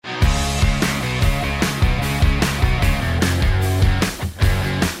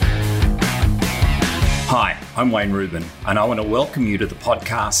I'm Wayne Rubin, and I want to welcome you to the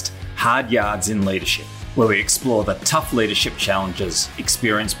podcast Hard Yards in Leadership, where we explore the tough leadership challenges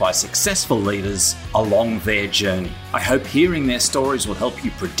experienced by successful leaders along their journey. I hope hearing their stories will help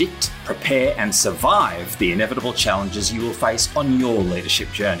you predict, prepare, and survive the inevitable challenges you will face on your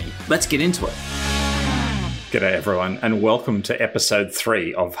leadership journey. Let's get into it. G'day everyone, and welcome to episode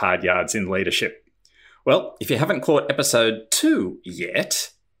 3 of Hard Yards in Leadership. Well, if you haven't caught episode 2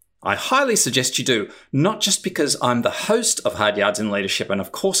 yet, I highly suggest you do, not just because I'm the host of Hard Yards in Leadership, and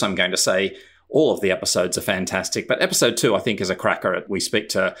of course I'm going to say all of the episodes are fantastic, but episode 2 I think is a cracker. We speak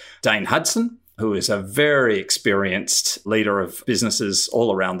to Dane Hudson, who is a very experienced leader of businesses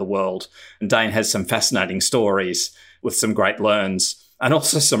all around the world. And Dane has some fascinating stories with some great learns and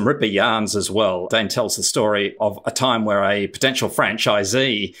also some ripper yarns as well. Dane tells the story of a time where a potential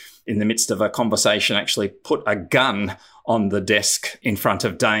franchisee, in the midst of a conversation, actually put a gun on the desk in front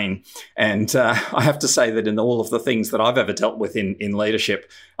of Dane. And I have to say that in all of the things that I've ever dealt with in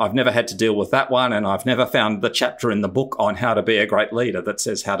leadership, I've never had to deal with that one. And I've never found the chapter in the book on how to be a great leader that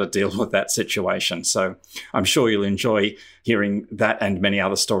says how to deal with that situation. So I'm sure you'll enjoy hearing that and many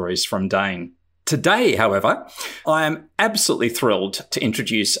other stories from Dane. Today, however, I am absolutely thrilled to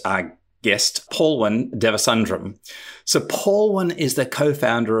introduce our guest, Paulwyn Devasundaram. So Paulwyn is the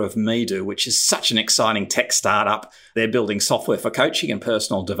co-founder of Medoo, which is such an exciting tech startup. They're building software for coaching and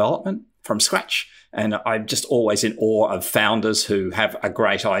personal development from scratch. And I'm just always in awe of founders who have a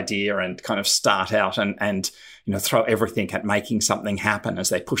great idea and kind of start out and throw everything at making something happen as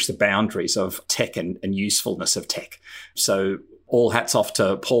they push the boundaries of tech and usefulness of tech. So all hats off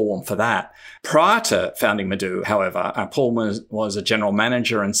to Paulwyn for that. Prior to founding Medoo, however, Paulwyn was a general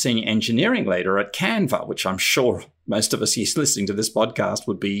manager and senior engineering leader at Canva, which I'm sure most of us listening to this podcast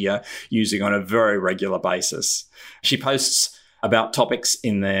would be using on a very regular basis. She posts about topics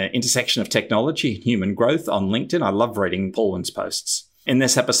in the intersection of technology and human growth on LinkedIn. I love reading Paulwyn's posts. In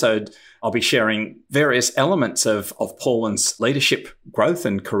this episode, I'll be sharing various elements of Paulwyn's leadership growth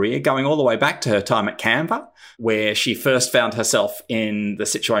and career, going all the way back to her time at Canva, where she first found herself in the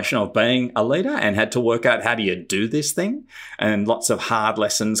situation of being a leader and had to work out how do you do this thing, and lots of hard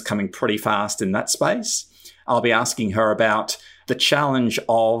lessons coming pretty fast in that space. I'll be asking her about the challenge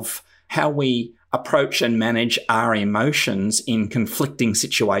of how we approach and manage our emotions in conflicting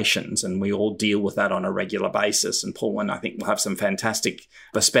situations. And we all deal with that on a regular basis. And Paulwyn, I think, will have some fantastic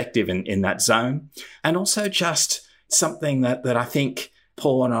perspective in that zone. And also just something that I think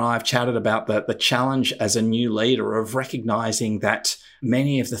Paulwyn and I have chatted about, the challenge as a new leader of recognizing that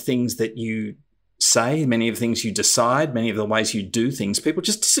many of the things that you say, many of the things you decide, many of the ways you do things, people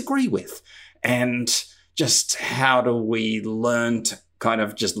just disagree with. And just how do we learn to kind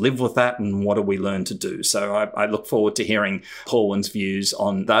of just live with that, and what do we learn to do? So I look forward to hearing Paulwyn's views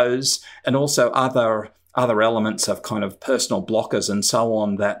on those, and also other elements of kind of personal blockers and so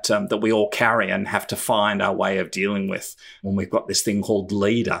on that we all carry and have to find our way of dealing with when we've got this thing called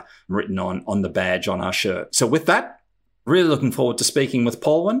leader written on the badge on our shirt. So with that, really looking forward to speaking with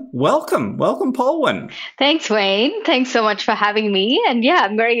Paulwyn. Welcome, Paulwyn. Thanks, Wayne. Thanks so much for having me. And yeah,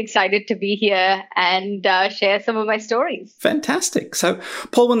 I'm very excited to be here and share some of my stories. Fantastic. So,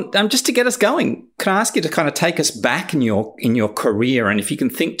 Paulwyn, just to get us going, can I ask you to kind of take us back in your career, and if you can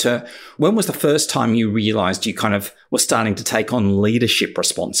think to when was the first time you realized you kind of were starting to take on leadership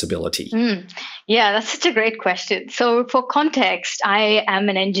responsibility? Yeah, that's such a great question. So for context, I am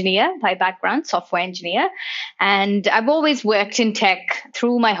an engineer by background, software engineer, and I've always worked in tech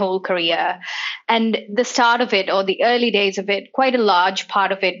through my whole career. And the start of it, or the early days of it, quite a large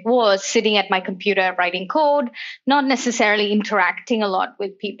part of it was sitting at my computer writing code, not necessarily interacting a lot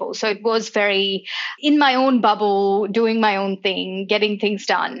with people. So it was very in my own bubble, doing my own thing, getting things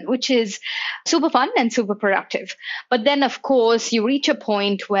done, which is super fun and super productive. But then, of course, you reach a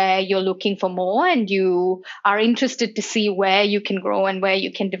point where you're looking for more and you are interested to see where you can grow and where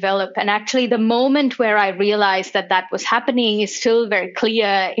you can develop. And actually, the moment where I realized that was happening is still very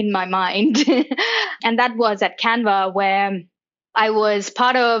clear in my mind. And that was at Canva, where I was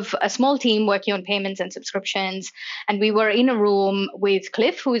part of a small team working on payments and subscriptions. And we were in a room with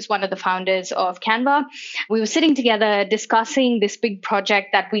Cliff, who is one of the founders of Canva. We were sitting together discussing this big project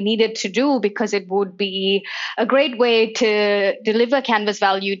that we needed to do because it would be a great way to deliver Canva's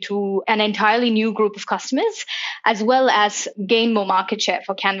value to an entirely new group of customers, as well as gain more market share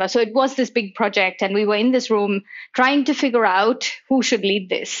for Canva. So it was this big project. And we were in this room trying to figure out who should lead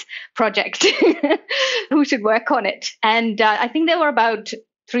this project, who should work on it. And I think there were about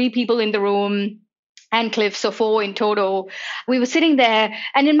 3 people in the room. and Cliff, so 4 in total. We were sitting there,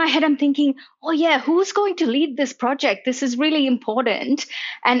 and in my head, I'm thinking, oh yeah, who's going to lead this project? This is really important.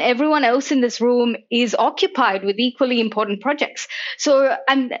 And everyone else in this room is occupied with equally important projects. So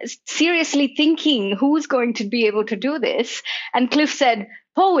I'm seriously thinking, who's going to be able to do this? And Cliff said,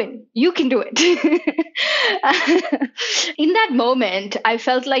 Paulwyn, you can do it. In that moment, I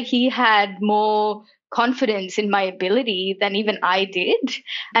felt like he had more confidence in my ability than even I did.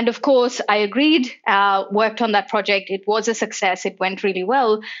 And of course, I agreed, worked on that project. It was a success. It went really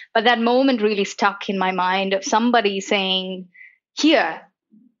well. But that moment really stuck in my mind of somebody saying, here,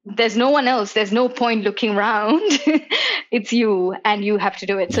 there's no one else. There's no point looking around. It's you, and you have to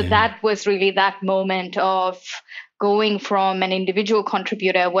do it. So that was really that moment of going from an individual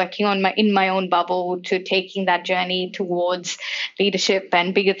contributor working on in my own bubble to taking that journey towards leadership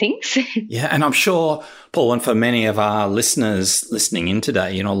and bigger things. Yeah, and I'm sure, Paul, and for many of our listeners listening in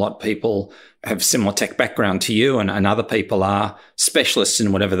today, a lot of people have similar tech background to you, and other people are specialists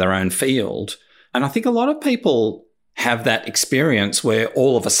in whatever their own field. And I think a lot of people have that experience where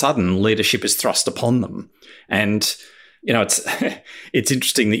all of a sudden leadership is thrust upon them. And, it's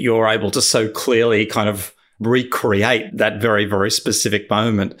interesting that you're able to so clearly kind of recreate that very, very specific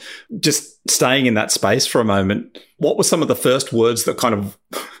moment. Just staying in that space for a moment, what were some of the first words that kind of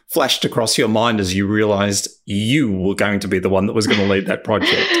flashed across your mind as you realized you were going to be the one that was going to lead that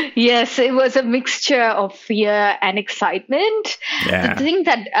project? Yes, it was a mixture of fear and excitement. Yeah. The thing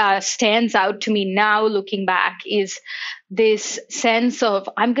that stands out to me now looking back is this sense of,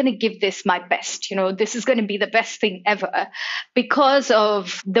 I'm going to give this my best. This is going to be the best thing ever, because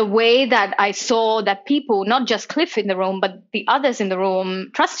of the way that I saw that people, not just Cliff in the room, but the others in the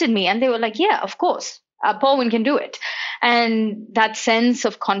room trusted me. And they were like, yeah, of course. Paulwyn can do it. And that sense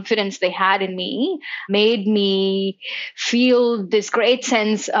of confidence they had in me made me feel this great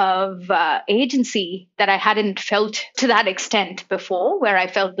sense of agency that I hadn't felt to that extent before, where I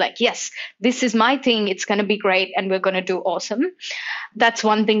felt like, yes, this is my thing. It's going to be great and we're going to do awesome. That's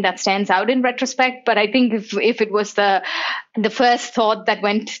one thing that stands out in retrospect. But I think if it was the first thought that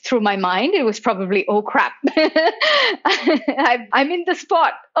went through my mind, it was probably, oh, crap. I'm in the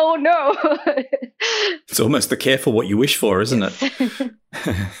spot. Oh, no. It's almost the careful what you wish for, isn't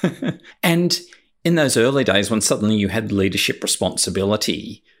it? And in those early days when suddenly you had leadership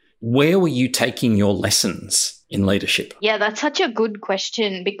responsibility, where were you taking your lessons in leadership? Yeah, that's such a good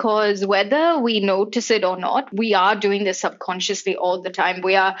question, because whether we notice it or not, we are doing this subconsciously all the time.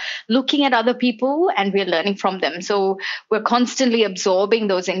 We are looking at other people and we're learning from them. So we're constantly absorbing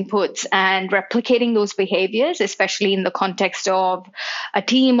those inputs and replicating those behaviors, especially in the context of a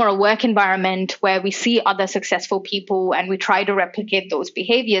team or a work environment where we see other successful people and we try to replicate those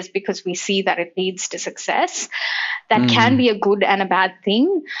behaviors because we see that it leads to success. That can be a good and a bad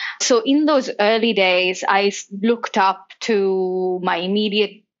thing. So in those early days, I looked up to my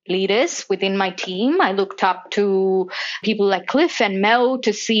immediate leaders within my team. I looked up to people like Cliff and Mel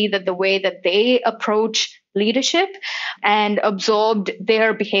to see that the way that they approach leadership, and absorbed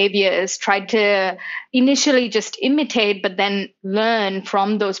their behaviors, tried to initially just imitate, but then learn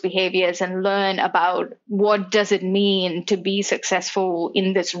from those behaviors and learn about what does it mean to be successful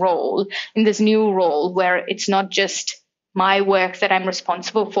in this role, in this new role, where it's not just my work that I'm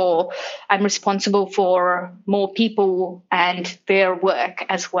responsible for. I'm responsible for more people and their work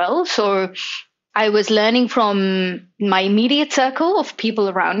as well. So I was learning from my immediate circle of people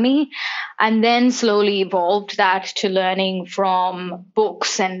around me, and then slowly evolved that to learning from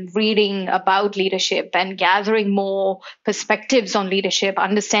books and reading about leadership and gathering more perspectives on leadership,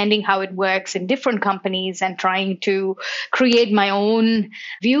 understanding how it works in different companies and trying to create my own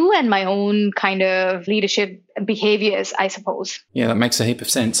view and my own kind of leadership behaviors, I suppose. Yeah, that makes a heap of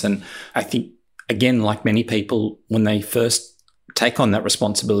sense. And I think, again, like many people, when they first take on that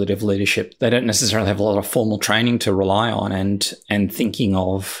responsibility of leadership, they don't necessarily have a lot of formal training to rely on, and thinking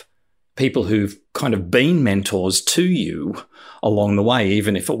of people who've kind of been mentors to you along the way,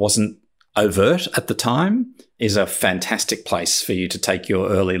 even if it wasn't overt at the time, is a fantastic place for you to take your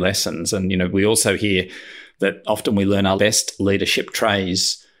early lessons. And, we also hear that often we learn our best leadership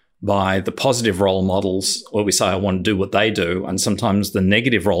traits by the positive role models where we say, I want to do what they do, and sometimes the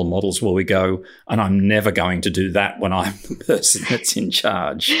negative role models where we go, and I'm never going to do that when I'm the person that's in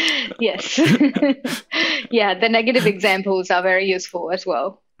charge. Yes. Yeah, the negative examples are very useful as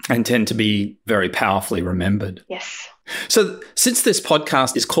well. And tend to be very powerfully remembered. Yes. So since this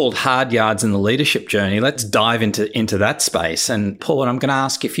podcast is called Hard Yards in the Leadership Journey, let's dive into that space. And Paul, I'm going to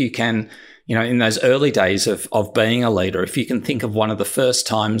ask if you can, in those early days of being a leader, if you can think of one of the first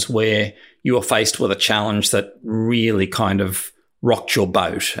times where you were faced with a challenge that really kind of rocked your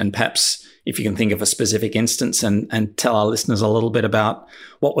boat, and perhaps if you can think of a specific instance and tell our listeners a little bit about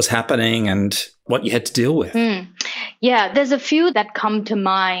what was happening and what you had to deal with. Yeah, there's a few that come to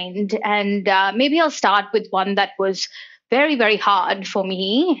mind. And maybe I'll start with one that was very, very hard for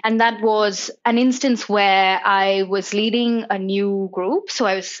me. And that was an instance where I was leading a new group. So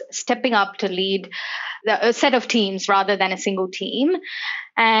I was stepping up to lead a set of teams rather than a single team.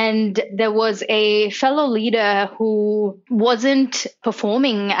 And there was a fellow leader who wasn't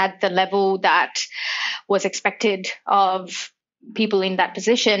performing at the level that was expected of people in that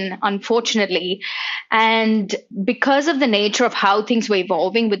position, unfortunately. And because of the nature of how things were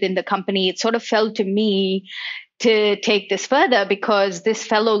evolving within the company, it sort of fell to me to take this further, because this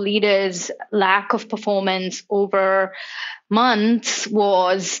fellow leader's lack of performance over months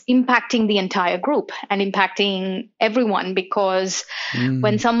was impacting the entire group and impacting everyone, because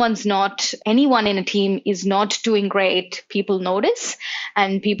when anyone in a team is not doing great, people notice,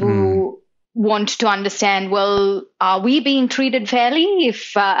 and people want to understand, well, are we being treated fairly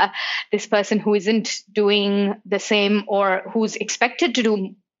if this person who isn't doing the same or who's expected to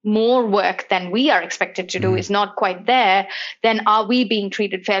do more work than we are expected to do is not quite there, then are we being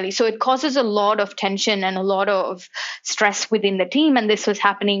treated fairly? So it causes a lot of tension and a lot of stress within the team. And this was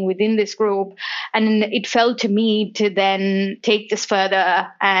happening within this group. And it fell to me to then take this further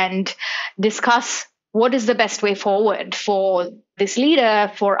and discuss what is the best way forward for this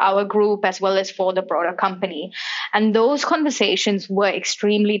leader, for our group, as well as for the broader company. And those conversations were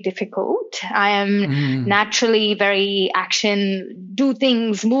extremely difficult. I am naturally very do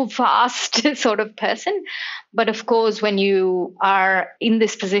things, move fast sort of person. But of course, when you are in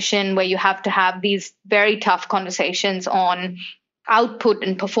this position where you have to have these very tough conversations on output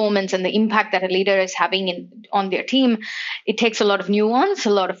and performance and the impact that a leader is having on their team, it takes a lot of nuance, a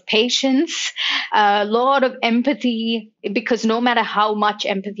lot of patience, a lot of empathy, because no matter how much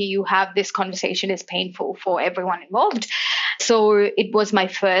empathy you have, this conversation is painful for everyone involved. So it was my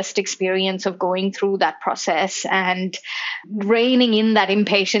first experience of going through that process and reining in that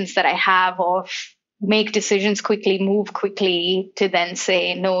impatience that I have of make decisions quickly, move quickly, to then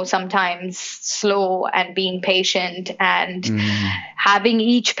say no, sometimes slow, and being patient and having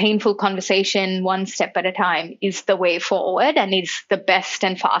each painful conversation one step at a time is the way forward, and is the best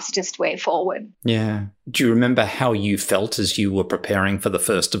and fastest way forward. Yeah. Do you remember how you felt as you were preparing for the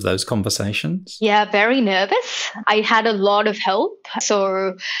first of those conversations? Yeah, very nervous. I had a lot of help.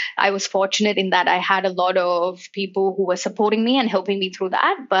 So I was fortunate in that I had a lot of people who were supporting me and helping me through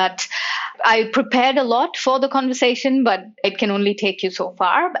that. But I prepared a lot for the conversation, but it can only take you so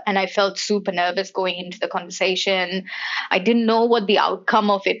far. And I felt super nervous going into the conversation. I didn't know what the outcome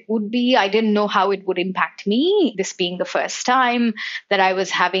of it would be. I didn't know how it would impact me, this being the first time that I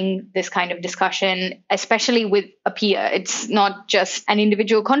was having this kind of discussion, especially with a peer. It's not just an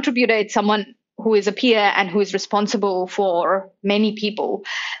individual contributor, it's someone who is a peer and who is responsible for many people.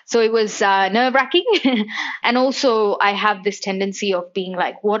 So it was nerve-wracking. And also I have this tendency of being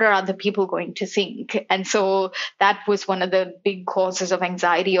like, what are other people going to think? And so that was one of the big causes of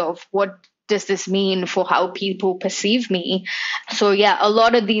anxiety of what does this mean for how people perceive me? So yeah, a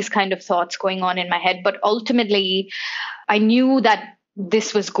lot of these kind of thoughts going on in my head. But ultimately, I knew that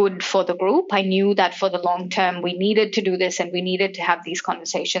this was good for the group. I knew that for the long term, we needed to do this and we needed to have these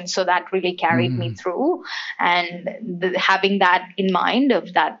conversations. So that really carried me through. And having that in mind,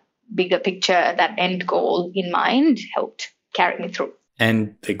 of that bigger picture, that end goal in mind, helped carry me through.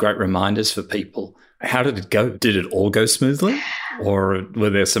 And they're great reminders for people. How did it go? Did it all go smoothly? Or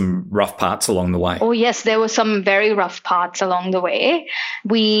were there some rough parts along the way? Oh, yes, there were some very rough parts along the way.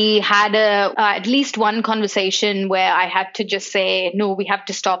 We had at least one conversation where I had to just say, no, we have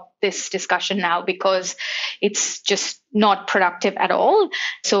to stop this discussion now because it's just not productive at all.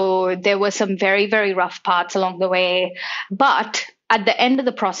 So there were some very, very rough parts along the way. But at the end of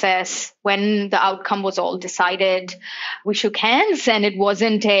the process, when the outcome was all decided, we shook hands, and it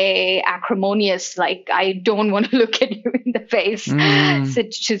wasn't a acrimonious, like, I don't want to look at you in the face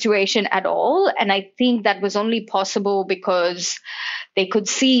situation at all. And I think that was only possible because they could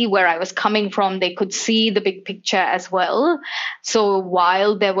see where I was coming from. They could see the big picture as well. So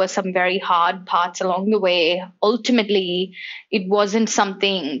while there were some very hard parts along the way, ultimately, it wasn't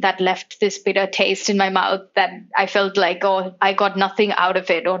something that left this bitter taste in my mouth that I felt like, oh, I got nothing out of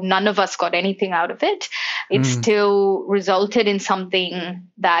it, or none of us got anything out of it. It still resulted in something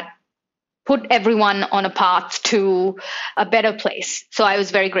that put everyone on a path to a better place. So I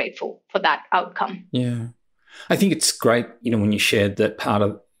was very grateful for that outcome. Yeah. I think it's great, when you shared that part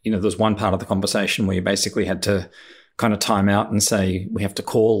of, there's one part of the conversation where you basically had to kind of time out and say, we have to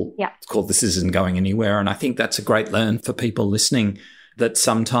call this isn't going anywhere. And I think that's a great learn for people listening. that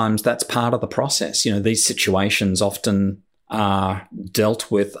sometimes that's part of the process. These situations often are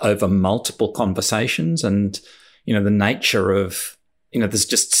dealt with over multiple conversations, and, the nature of, there's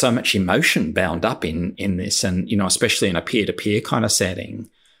just so much emotion bound up in this, and, especially in a peer-to-peer kind of setting.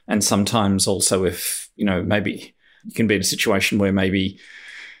 And sometimes also if, maybe you can be in a situation where maybe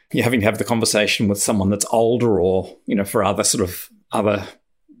you're having to have the conversation with someone that's older, or, for other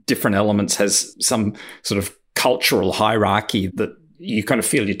different elements, has some sort of cultural hierarchy that you kind of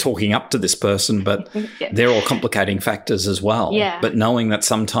feel you're talking up to this person, but they're all complicating factors as well. Yeah. But knowing that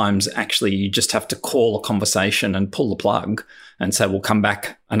sometimes actually you just have to call a conversation and pull the plug and say, we'll come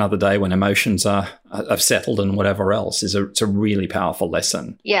back another day when emotions have settled and whatever else, it's a really powerful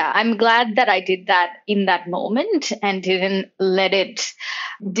lesson. Yeah, I'm glad that I did that in that moment and didn't let it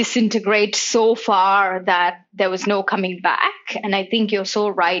disintegrate so far that there was no coming back. And I think you're so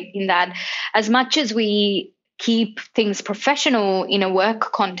right in that as much as we keep things professional in a work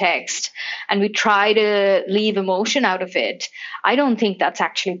context and we try to leave emotion out of it, I don't think that's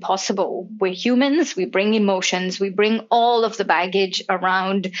actually possible. We're humans, we bring emotions, we bring all of the baggage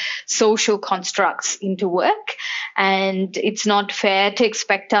around social constructs into work, and it's not fair to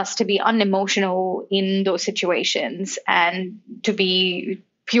expect us to be unemotional in those situations and to be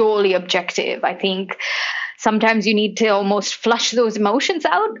purely objective. I think sometimes you need to almost flush those emotions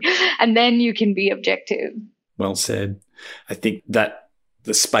out and then you can be objective. Well said. I think that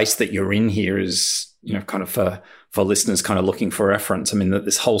the space that you're in here is, kind of for listeners kind of looking for reference. I mean, that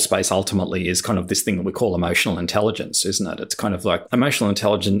this whole space ultimately is kind of this thing that we call emotional intelligence, isn't it? It's kind of like emotional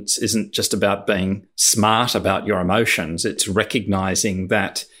intelligence isn't just about being smart about your emotions. It's recognizing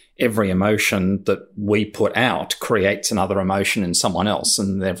that every emotion that we put out creates another emotion in someone else,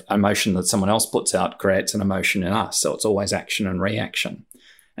 and the emotion that someone else puts out creates an emotion in us. So it's always action and reaction.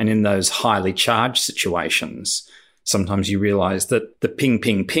 And in those highly charged situations, sometimes you realize that the ping,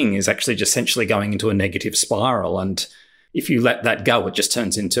 ping, ping is actually just essentially going into a negative spiral. And if you let that go, it just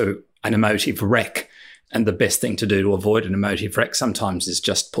turns into an emotive wreck. And the best thing to do to avoid an emotive wreck sometimes is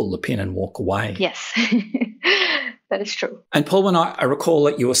just pull the pin and walk away. Yes, that is true. And Paulwyn, I recall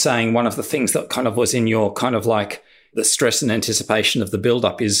that you were saying one of the things that kind of was in your kind of like the stress and anticipation of the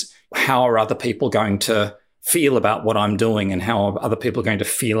build-up is how are other people going to feel about what I'm doing, and how are other people going to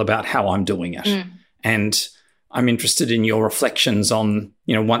feel about how I'm doing it. And I'm interested in your reflections on,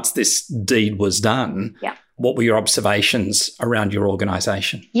 once this deed was done, what were your observations around your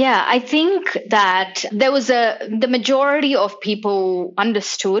organisation? Yeah, I think that there was the majority of people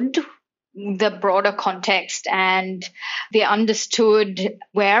understood the broader context, and they understood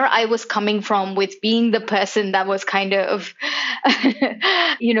where I was coming from with being the person that was kind of,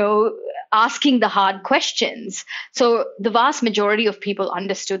 asking the hard questions. So the vast majority of people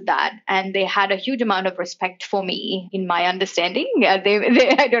understood that, and they had a huge amount of respect for me in my understanding.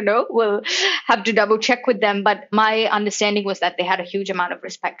 They I don't know, we'll have to double check with them, but my understanding was that they had a huge amount of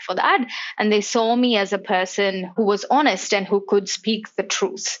respect for that, and they saw me as a person who was honest and who could speak the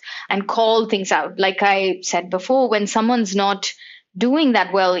truth and call things out. Like I said before, when someone's not doing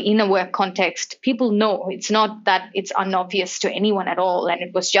that well in a work context, people know. It's not that it's unobvious to anyone at all, and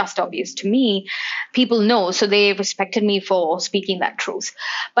it was just obvious to me. People know, so they respected me for speaking that truth.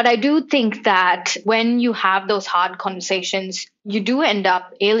 But I do think that when you have those hard conversations, you do end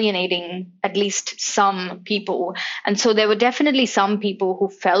up alienating at least some people. And so there were definitely some people who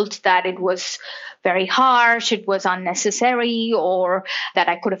felt that it was very harsh, it was unnecessary, or that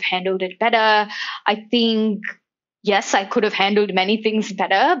I could have handled it better. I think yes, I could have handled many things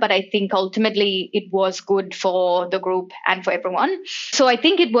better, but I think ultimately it was good for the group and for everyone. So I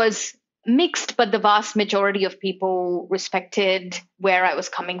think it was mixed, but the vast majority of people respected where I was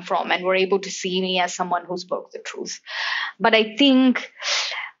coming from and were able to see me as someone who spoke the truth. But I think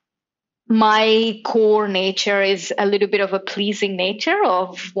my core nature is a little bit of a pleasing nature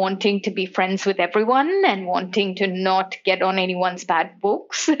of wanting to be friends with everyone and wanting to not get on anyone's bad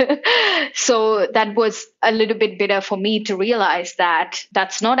books. So that was a little bit bitter for me to realize that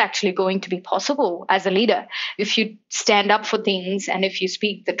that's not actually going to be possible as a leader. If you stand up for things and if you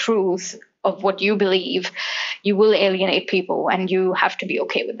speak the truth of what you believe, you will alienate people, and you have to be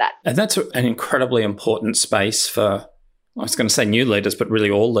okay with that. And that's an incredibly important space for, I was going to say new leaders, but really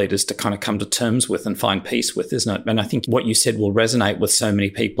all leaders to kind of come to terms with and find peace with, isn't it? And I think what you said will resonate with so many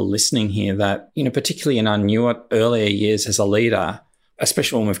people listening here that, particularly in our newer, earlier years as a leader,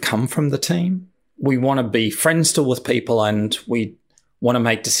 especially when we've come from the team, we want to be friends still with people, and we want to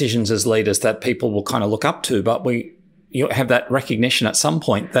make decisions as leaders that people will kind of look up to. But you have that recognition at some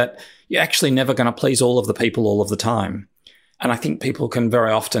point that you're actually never going to please all of the people all of the time. And I think people can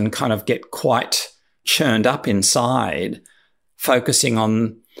very often kind of get quite churned up inside focusing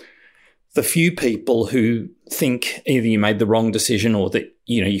on the few people who think either you made the wrong decision or that,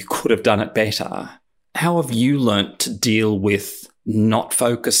 you could have done it better. How have you learnt to deal with not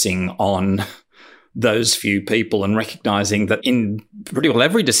focusing on those few people and recognizing that in pretty well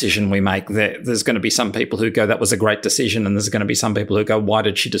every decision we make, there's going to be some people who go, that was a great decision, and there's going to be some people who go, why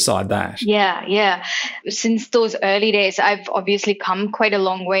did she decide that? Yeah. Since those early days, I've obviously come quite a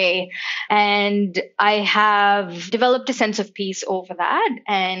long way, and I have developed a sense of peace over that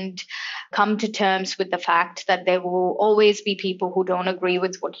and come to terms with the fact that there will always be people who don't agree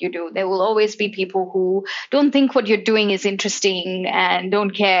with what you do. There will always be people who don't think what you're doing is interesting and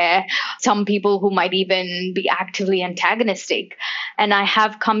don't care. Some people who might even be actively antagonistic. And I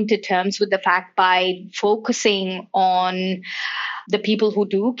have come to terms with the fact by focusing on the people who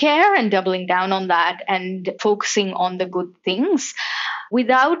do care and doubling down on that and focusing on the good things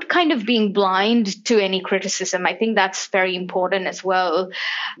without kind of being blind to any criticism. I think that's very important as well,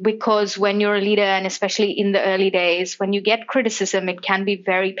 because when you're a leader, and especially in the early days, when you get criticism, it can be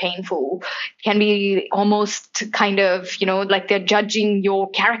very painful. It can be almost kind of, like they're judging your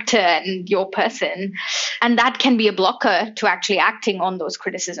character and your person. And that can be a blocker to actually acting on those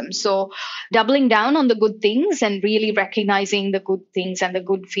criticisms. So doubling down on the good things and really recognizing the good things and the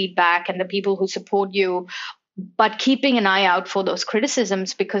good feedback and the people who support you, but keeping an eye out for those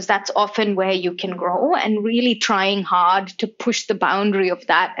criticisms, because that's often where you can grow, and really trying hard to push the boundary of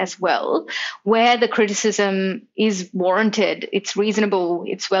that as well, where the criticism is warranted, it's reasonable,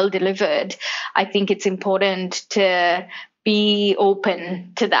 it's well delivered. I think it's important to be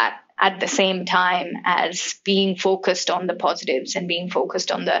open to that at the same time as being focused on the positives and being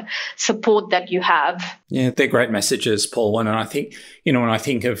focused on the support that you have. Yeah, they're great messages, Paulwyn. And I think, when I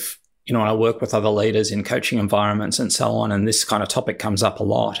think of, when I work with other leaders in coaching environments and so on, and this kind of topic comes up a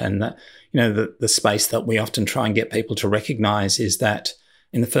lot, and the space that we often try and get people to recognize is that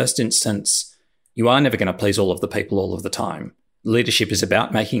in the first instance, you are never going to please all of the people all of the time. Leadership is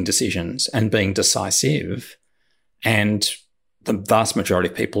about making decisions and being decisive, and the vast majority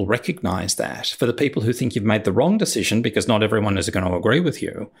of people recognize that. For the people who think you've made the wrong decision, because not everyone is going to agree with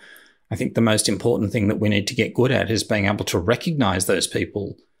you, I think the most important thing that we need to get good at is being able to recognize those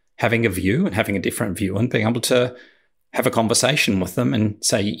people having a view and having a different view, and being able to have a conversation with them and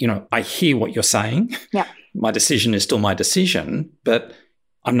say, I hear what you're saying. Yeah. My decision is still my decision, but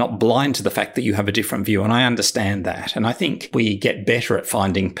I'm not blind to the fact that you have a different view, and I understand that. And I think we get better at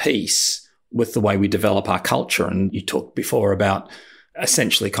finding peace with the way we develop our culture. And you talked before about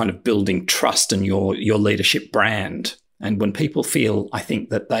essentially kind of building trust in your leadership brand. And when people feel, I think,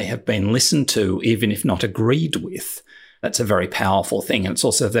 that they have been listened to, even if not agreed with, that's a very powerful thing. And it's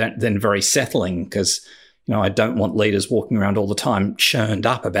also then very settling, because, I don't want leaders walking around all the time churned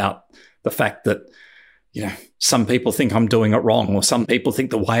up about the fact that, some people think I'm doing it wrong, or some people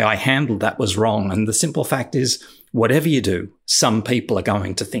think the way I handled that was wrong. And the simple fact is, whatever you do, some people are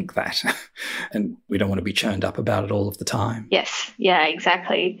going to think that. And we don't want to be churned up about it all of the time. Yes. Yeah,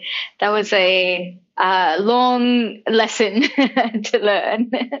 exactly. That was a long lesson to learn.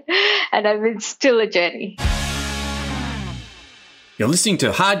 And it's still a journey. You're listening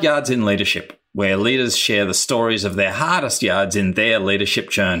to Hard Yards in Leadership, where leaders share the stories of their hardest yards in their leadership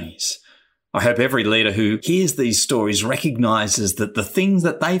journeys. I hope every leader who hears these stories recognises that the things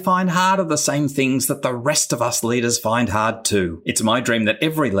that they find hard are the same things that the rest of us leaders find hard too. It's my dream that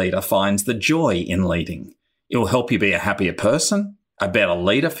every leader finds the joy in leading. It will help you be a happier person, a better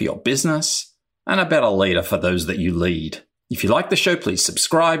leader for your business, and a better leader for those that you lead. If you like the show, please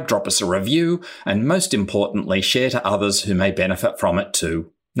subscribe, drop us a review, and most importantly, share to others who may benefit from it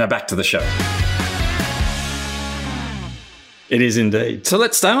too. Now back to the show. It is indeed. So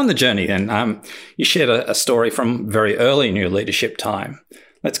let's stay on the journey then. You shared a story from very early in your leadership time.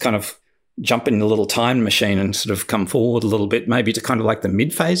 Let's kind of jump in the little time machine and sort of come forward a little bit, maybe to kind of like the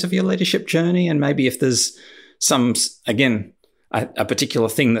mid-phase of your leadership journey, and maybe if there's some, again, a particular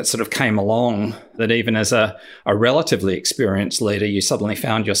thing that sort of came along that even as a relatively experienced leader, you suddenly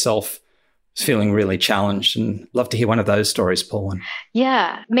found yourself feeling really challenged. And love to hear one of those stories, Paulwyn.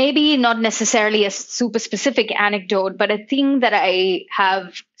 Yeah, maybe not necessarily a super specific anecdote, but a thing that I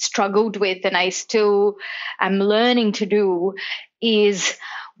have struggled with and I still am learning to do is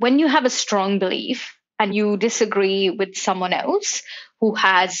when you have a strong belief and you disagree with someone else who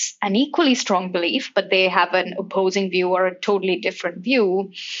has an equally strong belief, but they have an opposing view or a totally different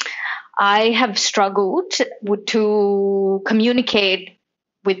view, I have struggled to communicate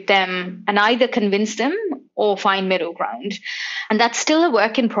with them and either convince them or find middle ground. And that's still a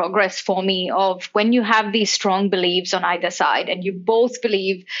work in progress for me of when you have these strong beliefs on either side and you both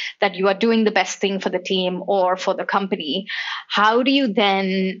believe that you are doing the best thing for the team or for the company, how do you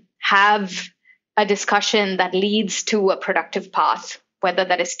then have a discussion that leads to a productive path, whether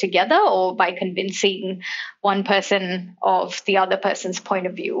that is together or by convincing one person of the other person's point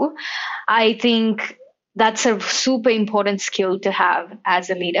of view? I think that's a super important skill to have as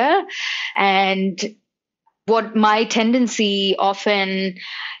a leader. And what my tendency often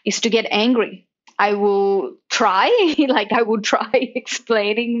is to get angry. I will try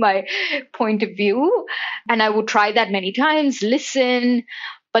explaining my point of view, and I will try that many times, listen.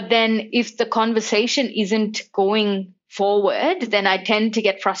 But then if the conversation isn't going forward, then I tend to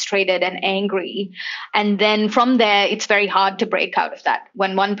get frustrated and angry. And then from there, it's very hard to break out of that.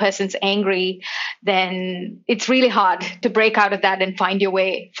 When one person's angry, then it's really hard to break out of that and find your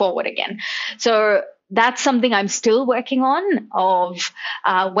way forward again. So that's something I'm still working on of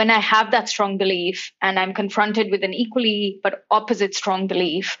when I have that strong belief and I'm confronted with an equally but opposite strong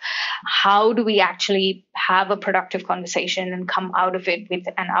belief, how do we actually have a productive conversation and come out of it with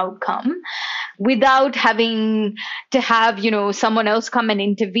an outcome without having to have, someone else come and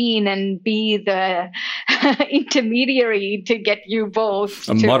intervene and be the intermediary to get you both.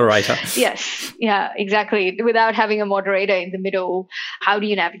 Moderator. Yes. Yeah, exactly. Without having a moderator in the middle, how do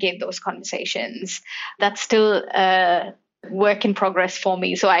you navigate those conversations? That's still a work in progress for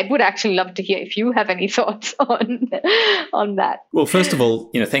me. So I would actually love to hear if you have any thoughts on that. Well, first of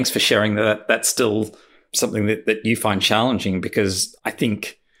all, thanks for sharing that. That's still something that you find challenging, because I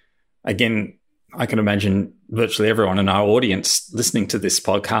think, again, I can imagine virtually everyone in our audience listening to this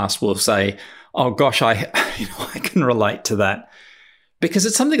podcast will say, oh gosh, I can relate to that, because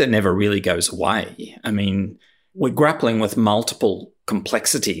it's something that never really goes away. I mean, we're grappling with multiple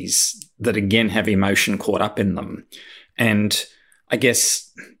complexities that, again, have emotion caught up in them. And I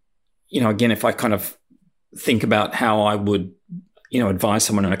guess, again, if I kind of think about how I would, advise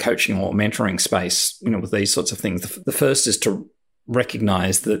someone in a coaching or mentoring space, with these sorts of things, the first is to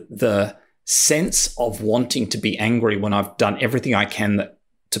recognize that the sense of wanting to be angry when I've done everything I can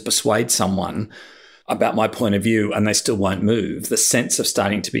to persuade someone about my point of view and they still won't move, the sense of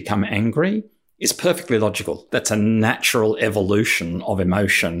starting to become angry is perfectly logical. That's a natural evolution of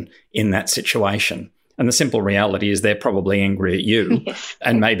emotion in that situation. And the simple reality is they're probably angry at you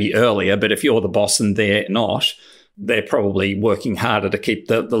and maybe earlier, but if you're the boss and they're not, they're probably working harder to keep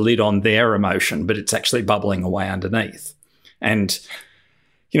the lid on their emotion, but it's actually bubbling away underneath. And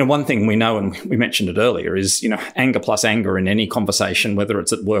one thing we know, and we mentioned it earlier, is, anger plus anger in any conversation, whether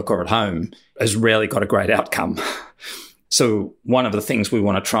it's at work or at home, has rarely got a great outcome. So one of the things we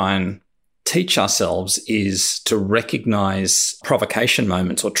want to try and teach ourselves is to recognize provocation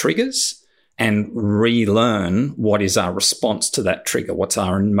moments or triggers and relearn what is our response to that trigger, what's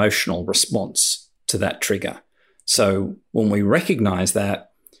our emotional response to that trigger. So when we recognize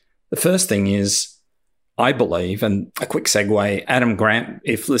that, the first thing is, I believe, and a quick segue, Adam Grant,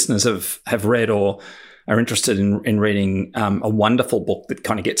 if listeners have read or are interested in reading a wonderful book that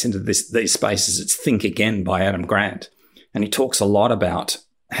kind of gets into these spaces, it's Think Again by Adam Grant. And he talks a lot about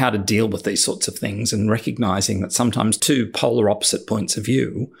how to deal with these sorts of things and recognizing that sometimes two polar opposite points of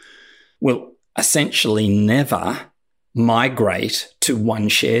view will essentially never migrate to one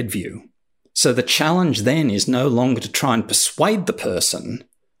shared view. So the challenge then is no longer to try and persuade the person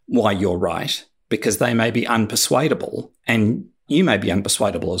why you're right, because they may be unpersuadable and you may be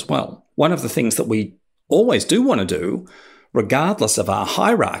unpersuadable as well. One of the things that we always do want to do, regardless of our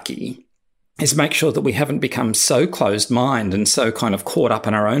hierarchy, is make sure that we haven't become so closed-minded and so kind of caught up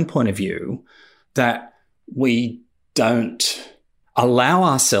in our own point of view that we don't allow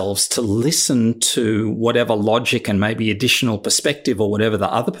ourselves to listen to whatever logic and maybe additional perspective or whatever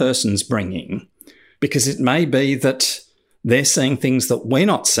the other person's bringing, because it may be that they're seeing things that we're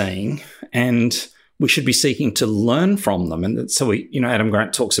not seeing and we should be seeking to learn from them. And so Adam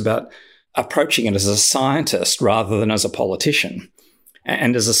Grant talks about approaching it as a scientist rather than as a politician.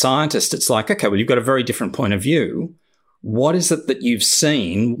 And as a scientist, it's like, okay, well, you've got a very different point of view. What is it that you've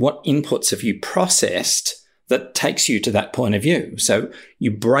seen? What inputs have you processed that takes you to that point of view? So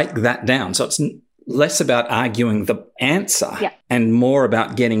you break that down. So it's less about arguing the answer and more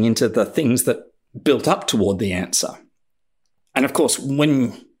about getting into the things that built up toward the answer. And of course,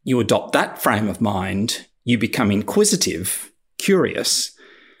 when you adopt that frame of mind, you become inquisitive, curious,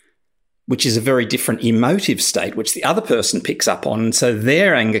 which is a very different emotive state, which the other person picks up on. And so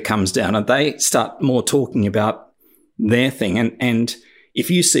their anger comes down and they start more talking about their thing. And if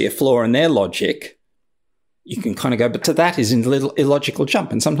you see a flaw in their logic, you can kind of go, but to that is a little illogical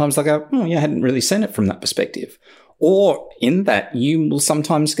jump. And sometimes they'll go, oh, yeah, I hadn't really seen it from that perspective. Or in that, you will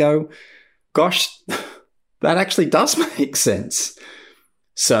sometimes go, gosh, that actually does make sense.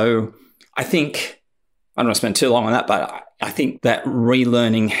 So I think, I don't want to spend too long on that, but I think that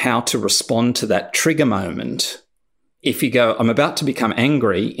relearning how to respond to that trigger moment, if you go, I'm about to become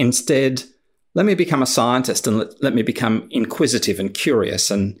angry, instead, let me become a scientist and let me become inquisitive and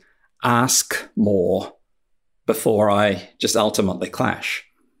curious and ask more before I just ultimately clash.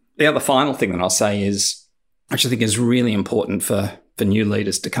 The other final thing that I'll say is, which I think is really important for new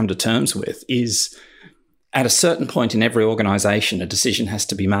leaders to come to terms with, is at a certain point in every organisation, a decision has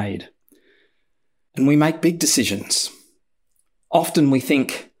to be made. And we make big decisions. Often we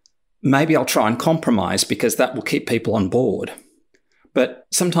think, maybe I'll try and compromise because that will keep people on board. But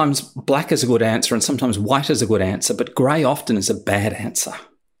sometimes black is a good answer and sometimes white is a good answer, but grey often is a bad answer.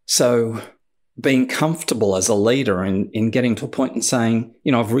 So being comfortable as a leader in getting to a point and saying,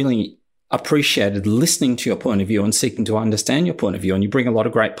 I've really appreciated listening to your point of view and seeking to understand your point of view, and you bring a lot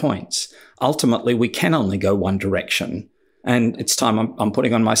of great points. Ultimately, we can only go one direction. And it's time I'm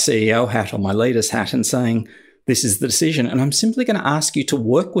putting on my CEO hat or my leader's hat and saying, this is the decision. And I'm simply going to ask you to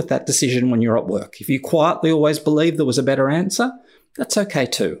work with that decision when you're at work. If you quietly always believe there was a better answer, that's okay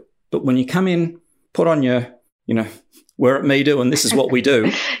too. But when you come in, put on your, we're at Medoo and this is what we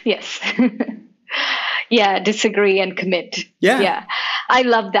do. Yes. Yeah, disagree and commit. Yeah. I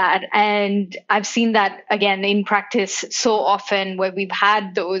love that. And I've seen that, again, in practice so often where we've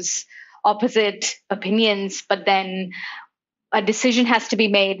had those opposite opinions, but then a decision has to be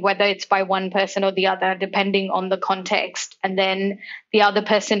made, whether it's by one person or the other, depending on the context. And then the other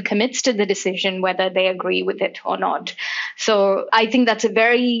person commits to the decision, whether they agree with it or not. So I think that's a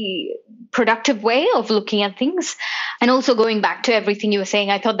very productive way of looking at things. And also going back to everything you were saying,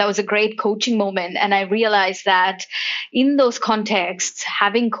 I thought that was a great coaching moment. And I realized that in those contexts,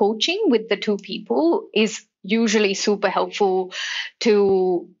 having coaching with the two people is usually super helpful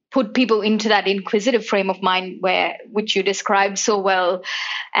to put people into that inquisitive frame of mind which you described so well,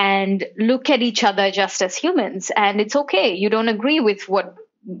 and look at each other just as humans. And it's okay. You don't agree with what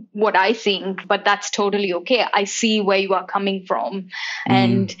I think, but that's totally okay. I see where you are coming from.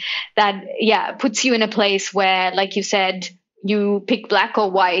 And that, puts you in a place where, like you said, you pick black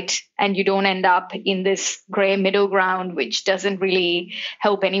or white and you don't end up in this gray middle ground, which doesn't really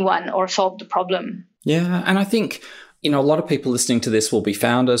help anyone or solve the problem. Yeah. And I think, a lot of people listening to this will be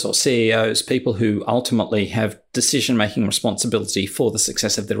founders or CEOs, people who ultimately have decision-making responsibility for the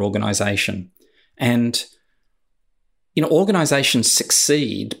success of their organisation. And, organisations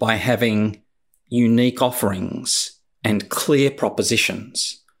succeed by having unique offerings and clear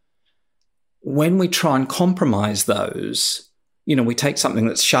propositions. When we try and compromise those, we take something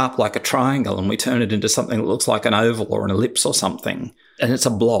that's sharp like a triangle and we turn it into something that looks like an oval or an ellipse or something, and it's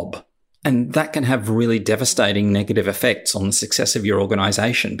a blob. And that can have really devastating negative effects on the success of your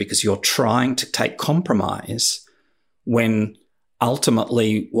organisation because you're trying to take compromise when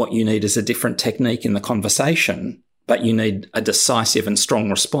ultimately what you need is a different technique in the conversation, but you need a decisive and strong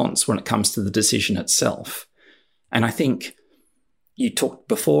response when it comes to the decision itself. And I think you talked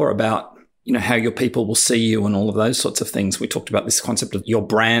before about, how your people will see you and all of those sorts of things. We talked about this concept of your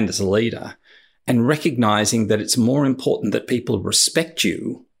brand as a leader and recognising that it's more important that people respect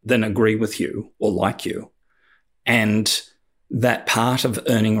you than agree with you or like you. And that part of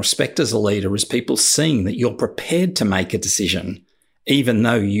earning respect as a leader is people seeing that you're prepared to make a decision, even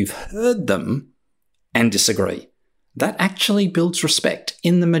though you've heard them and disagree. That actually builds respect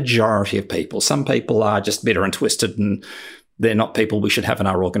in the majority of people. Some people are just bitter and twisted and they're not people we should have in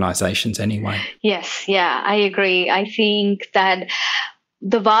our organizations anyway. Yes, I agree. I think that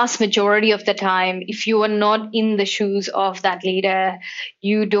the vast majority of the time, if you are not in the shoes of that leader,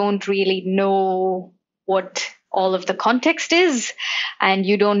 you don't really know what all of the context is, and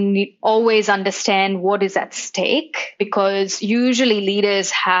you don't always understand what is at stake, because usually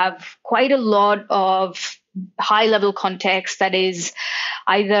leaders have quite a lot of high-level context that is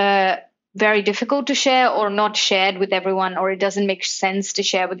either very difficult to share or not shared with everyone, or it doesn't make sense to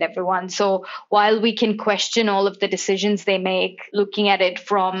share with everyone. So while we can question all of the decisions they make, looking at it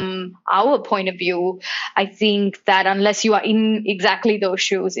from our point of view, I think that unless you are in exactly those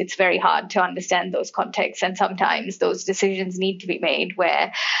shoes, it's very hard to understand those contexts. And sometimes those decisions need to be made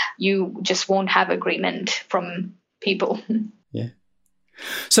where you just won't have agreement from people. Yeah.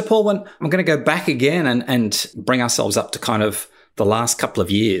 So Paulwyn, I'm going to go back again and bring ourselves up to kind of the last couple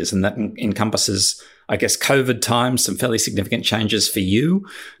of years, and that encompasses, I guess, COVID times, some fairly significant changes for you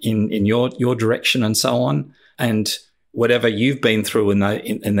in your direction and so on, and whatever you've been through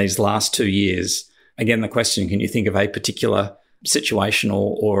in these last 2 years. again, the question, can you think of a particular situation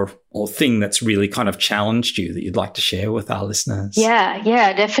or thing that's really kind of challenged you that you'd like to share with our listeners?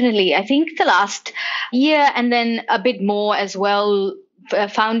 Yeah, definitely. I think the last year and then a bit more as well,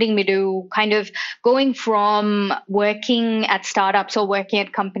 founding Medoo, kind of going from working at startups or working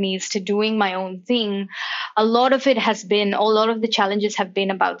at companies to doing my own thing, a lot of the challenges have been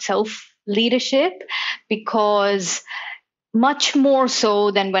about self-leadership, because much more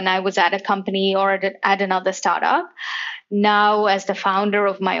so than when I was at a company or at another startup. Now, as the founder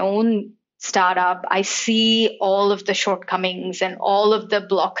of my own startup, I see all of the shortcomings and all of the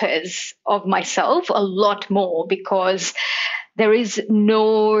blockers of myself a lot more, because there is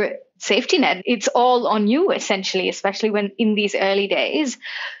no safety net. It's all on you, essentially, especially when in these early days.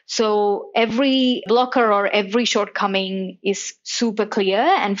 So every blocker or every shortcoming is super clear.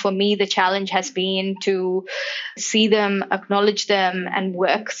 And for me, the challenge has been to see them, acknowledge them, and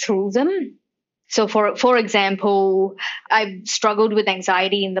work through them. So for example, I've struggled with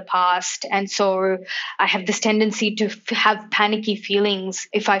anxiety in the past. And so I have this tendency to have panicky feelings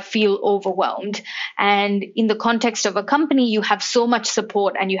if I feel overwhelmed. And in the context of a company, you have so much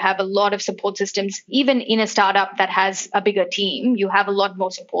support and you have a lot of support systems. Even in a startup that has a bigger team, you have a lot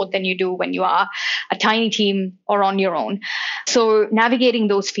more support than you do when you are a tiny team or on your own. So navigating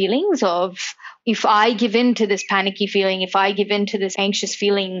those feelings of, if I give in to this panicky feeling, if I give in to this anxious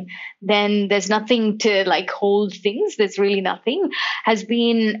feeling, then there's nothing to hold things. There's really nothing, has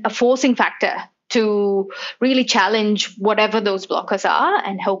been a forcing factor to really challenge whatever those blockers are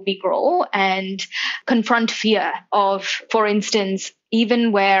and help me grow and confront fear of, for instance,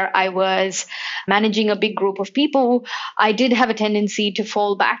 even where I was managing a big group of people, I did have a tendency to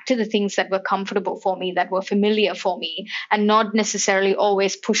fall back to the things that were comfortable for me, that were familiar for me, and not necessarily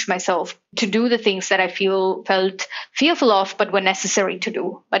always push myself to do the things that I felt fearful of, but were necessary to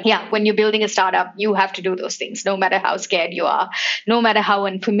do. But yeah, when you're building a startup, you have to do those things, no matter how scared you are, no matter how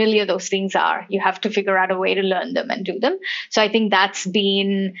unfamiliar those things are. You have to figure out a way to learn them and do them. So I think that's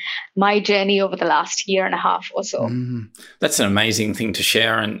been my journey over the last year and a half or so. That's an amazing thing to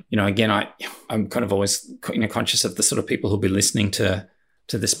share. And, again, I'm kind of always, conscious of the sort of people who'll be listening to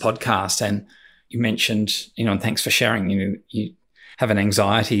this podcast. And you mentioned, and thanks for sharing, you have an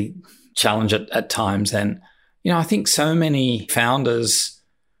anxiety challenge at times. And, I think so many founders,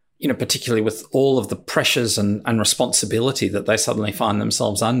 particularly with all of the pressures and responsibility that they suddenly find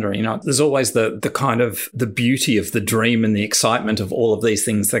themselves under, there's always the kind of the beauty of the dream and the excitement of all of these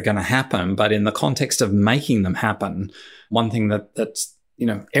things that are going to happen. But in the context of making them happen, one thing that's,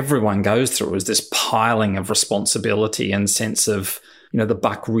 everyone goes through is this piling of responsibility and sense of, the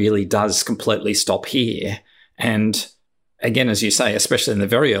buck really does completely stop here. And again, as you say, especially in the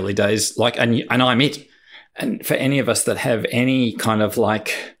very early days, and I'm it. And for any of us that have any kind of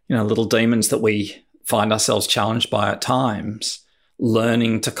little demons that we find ourselves challenged by at times,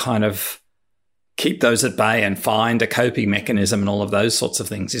 learning to kind of keep those at bay and find a coping mechanism and all of those sorts of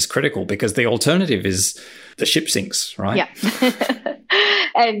things is critical, because the alternative is the ship sinks, right? Yeah.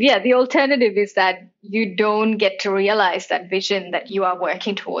 And the alternative is that you don't get to realize that vision that you are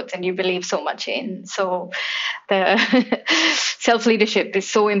working towards and you believe so much in. So the self-leadership is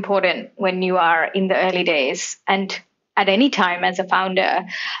so important when you are in the early days and at any time as a founder.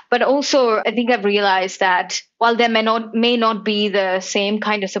 But also, I think I've realized that while there may not be the same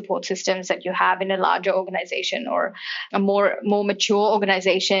kind of support systems that you have in a larger organization or a more mature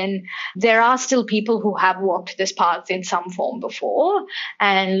organization, there are still people who have walked this path in some form before,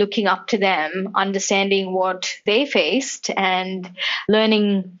 and looking up to them, understanding what they faced and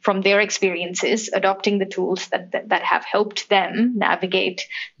learning from their experiences, adopting the tools that have helped them navigate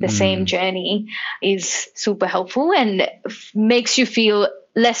the same journey is super helpful and makes you feel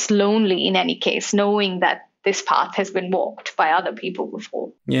less lonely in any case, knowing that this path has been walked by other people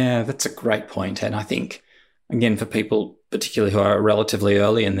before. Yeah, that's a great point. And I think, again, for people particularly who are relatively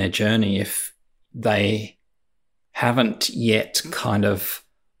early in their journey, if they haven't yet kind of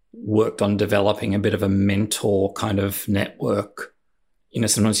worked on developing a bit of a mentor kind of network,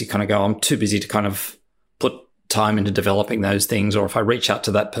 sometimes you kind of go, I'm too busy to kind of put time into developing those things. Or if I reach out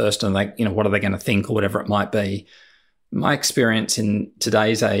to that person and what are they going to think or whatever it might be. My experience in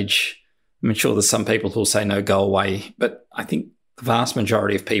today's age, I'm sure there's some people who'll say, no, go away. But I think the vast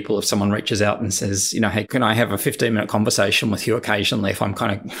majority of people, if someone reaches out and says, hey, can I have a 15-minute conversation with you occasionally if I'm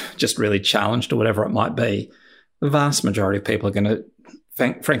kind of just really challenged or whatever it might be, the vast majority of people are going to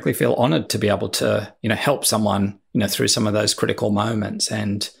frankly feel honoured to be able to, help someone, through some of those critical moments.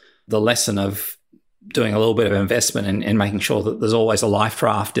 And the lesson of doing a little bit of investment and making sure that there's always a life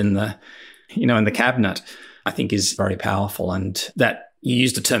raft in the, in the cabinet, I think is very powerful. And that You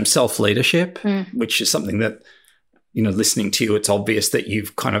used the term self-leadership, which is something that, listening to you, it's obvious that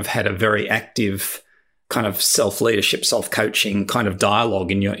you've kind of had a very active kind of self-leadership, self-coaching kind of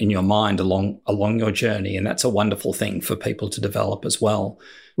dialogue in your mind along your journey. And that's a wonderful thing for people to develop as well.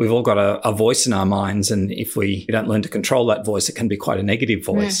 We've all got a voice in our minds, and if we don't learn to control that voice, it can be quite a negative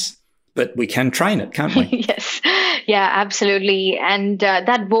voice. But we can train it, can't we? Yes. Yeah, absolutely. And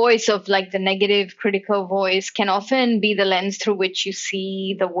that voice of like the negative critical voice can often be the lens through which you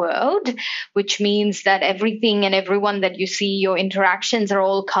see the world, which means that everything and everyone that you see, your interactions are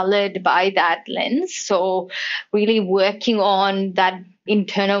all colored by that lens. So really working on that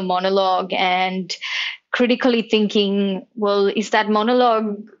internal monologue and critically thinking, well, is that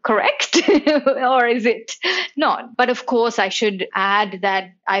monologue correct or is it not? But of course, I should add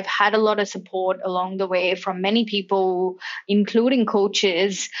that I've had a lot of support along the way from many people, including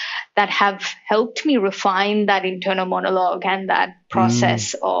coaches, that have helped me refine that internal monologue and that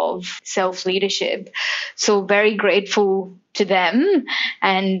process of self-leadership. So very grateful to them.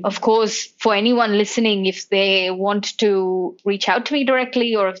 And of course, for anyone listening, if they want to reach out to me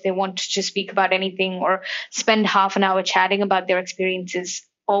directly, or if they want to speak about anything or spend half an hour chatting about their experiences,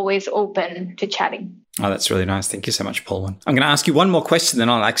 always open to chatting. Oh, that's really nice. Thank you so much, Paulwyn. I'm going to ask you one more question, then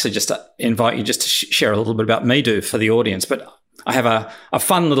I'll actually just invite you just to share a little bit about Medoo for the audience. But I have a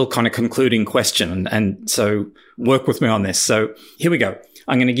fun little kind of concluding question, and so work with me on this. So here we go.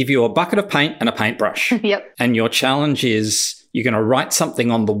 I'm going to give you a bucket of paint and a paintbrush. Yep. And your challenge is you're going to write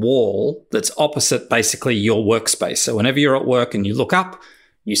something on the wall that's opposite basically your workspace. So whenever you're at work and you look up,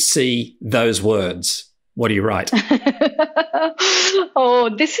 you see those words. What do you write? Oh,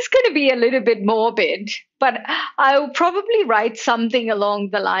 this is going to be a little bit morbid, but I'll probably write something along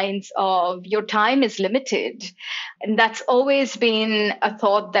the lines of your time is limited. And that's always been a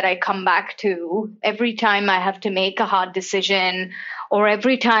thought that I come back to every time I have to make a hard decision, or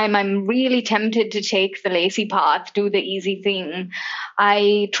every time I'm really tempted to take the lazy path, do the easy thing.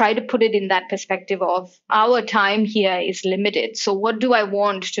 I try to put it in that perspective of our time here is limited. So what do I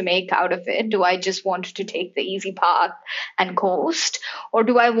want to make out of it? Do I just want to take the easy path and coast? Or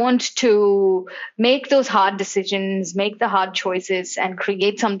do I want to make those hard decisions, make the hard choices, and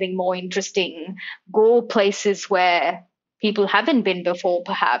create something more interesting, go places where people haven't been before,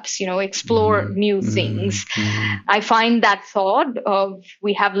 perhaps, explore new things. I find that thought of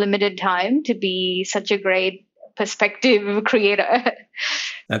we have limited time to be such a great perspective creator.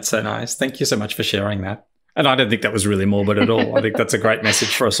 That's so nice. Thank you so much for sharing that. And I don't think that was really morbid at all. I think that's a great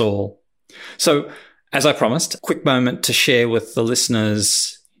message for us all. So, as I promised, a quick moment to share with the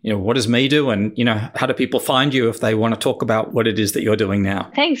listeners, what does Medoo, and, how do people find you if they want to talk about what it is that you're doing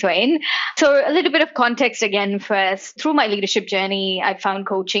now? Thanks, Wayne. So a little bit of context again first. Through my leadership journey, I found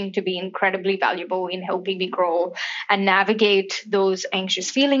coaching to be incredibly valuable in helping me grow and navigate those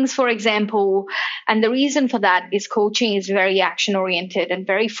anxious feelings, for example. And the reason for that is coaching is very action-oriented and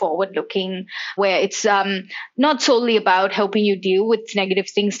very forward-looking, where it's not solely about helping you deal with negative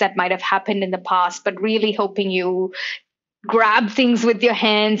things that might have happened in the past, but really helping you grab things with your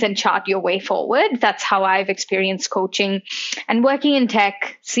hands and chart your way forward. That's how I've experienced coaching. And working in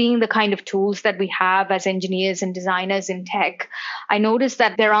tech, seeing the kind of tools that we have as engineers and designers in tech, I noticed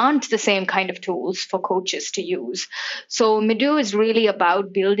that there aren't the same kind of tools for coaches to use. So Medoo is really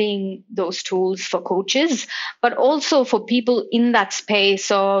about building those tools for coaches, but also for people in that space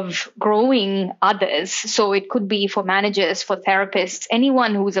of growing others. So it could be for managers, for therapists,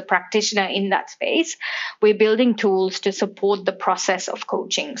 anyone who's a practitioner in that space. We're building tools to support the process of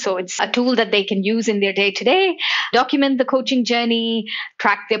coaching. So it's a tool that they can use in their day-to-day, document the coaching journey,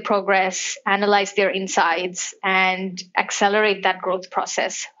 track their progress, analyze their insights, and accelerate that growth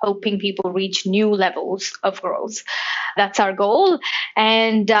process, helping people reach new levels of growth. That's our goal.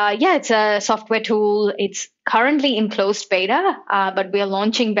 And it's a software tool. It's currently in closed beta, but we are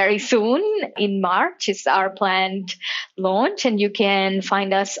launching very soon. In March is our planned launch, and you can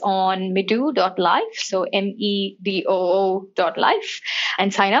find us on medoo.life, so medoo.life,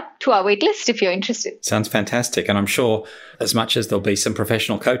 and sign up to our waitlist if you're interested. Sounds fantastic. And I'm sure as much as there'll be some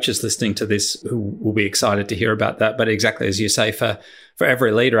professional coaches listening to this who will be excited to hear about that, but exactly as you say, for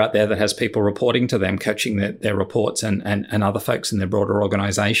every leader out there that has people reporting to them, coaching their reports and other folks in their broader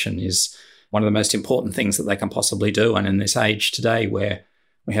organization is one of the most important things that they can possibly do. And in this age today where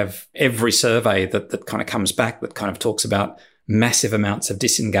we have every survey that kind of comes back that kind of talks about massive amounts of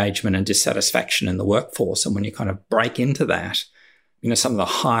disengagement and dissatisfaction in the workforce. And when you kind of break into that, some of the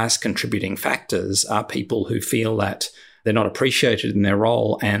highest contributing factors are people who feel that they're not appreciated in their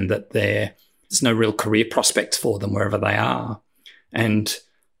role and that there's no real career prospects for them wherever they are. And,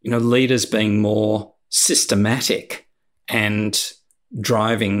 leaders being more systematic and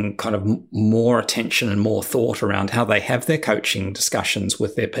driving kind of more attention and more thought around how they have their coaching discussions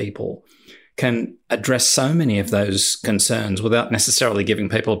with their people can address so many of those concerns without necessarily giving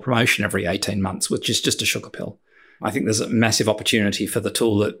people a promotion every 18 months, which is just a sugar pill. I think there's a massive opportunity for the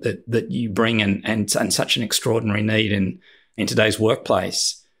tool that you bring and such an extraordinary need in today's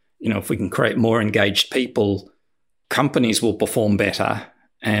workplace. If we can create more engaged people, companies will perform better,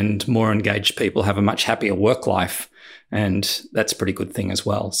 and more engaged people have a much happier work life. And that's a pretty good thing as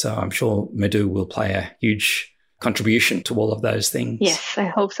well. So I'm sure Medoo will play a huge contribution to all of those things. Yes, I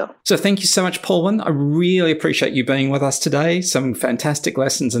hope so. So thank you so much, Paulwyn. I really appreciate you being with us today. Some fantastic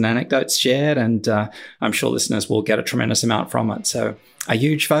lessons and anecdotes shared, and I'm sure listeners will get a tremendous amount from it. So a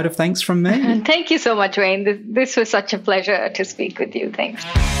huge vote of thanks from me. Thank you so much, Wayne. This was such a pleasure to speak with you. Thanks.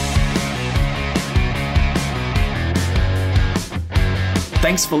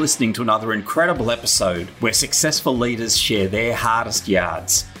 Thanks for listening to another incredible episode where successful leaders share their hardest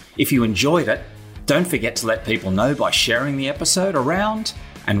yards. If you enjoyed it, don't forget to let people know by sharing the episode around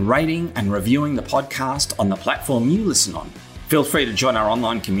and rating and reviewing the podcast on the platform you listen on. Feel free to join our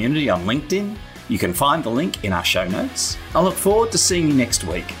online community on LinkedIn. You can find the link in our show notes. I look forward to seeing you next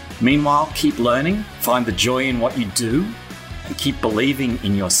week. Meanwhile, keep learning, find the joy in what you do, and keep believing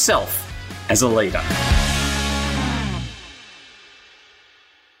in yourself as a leader.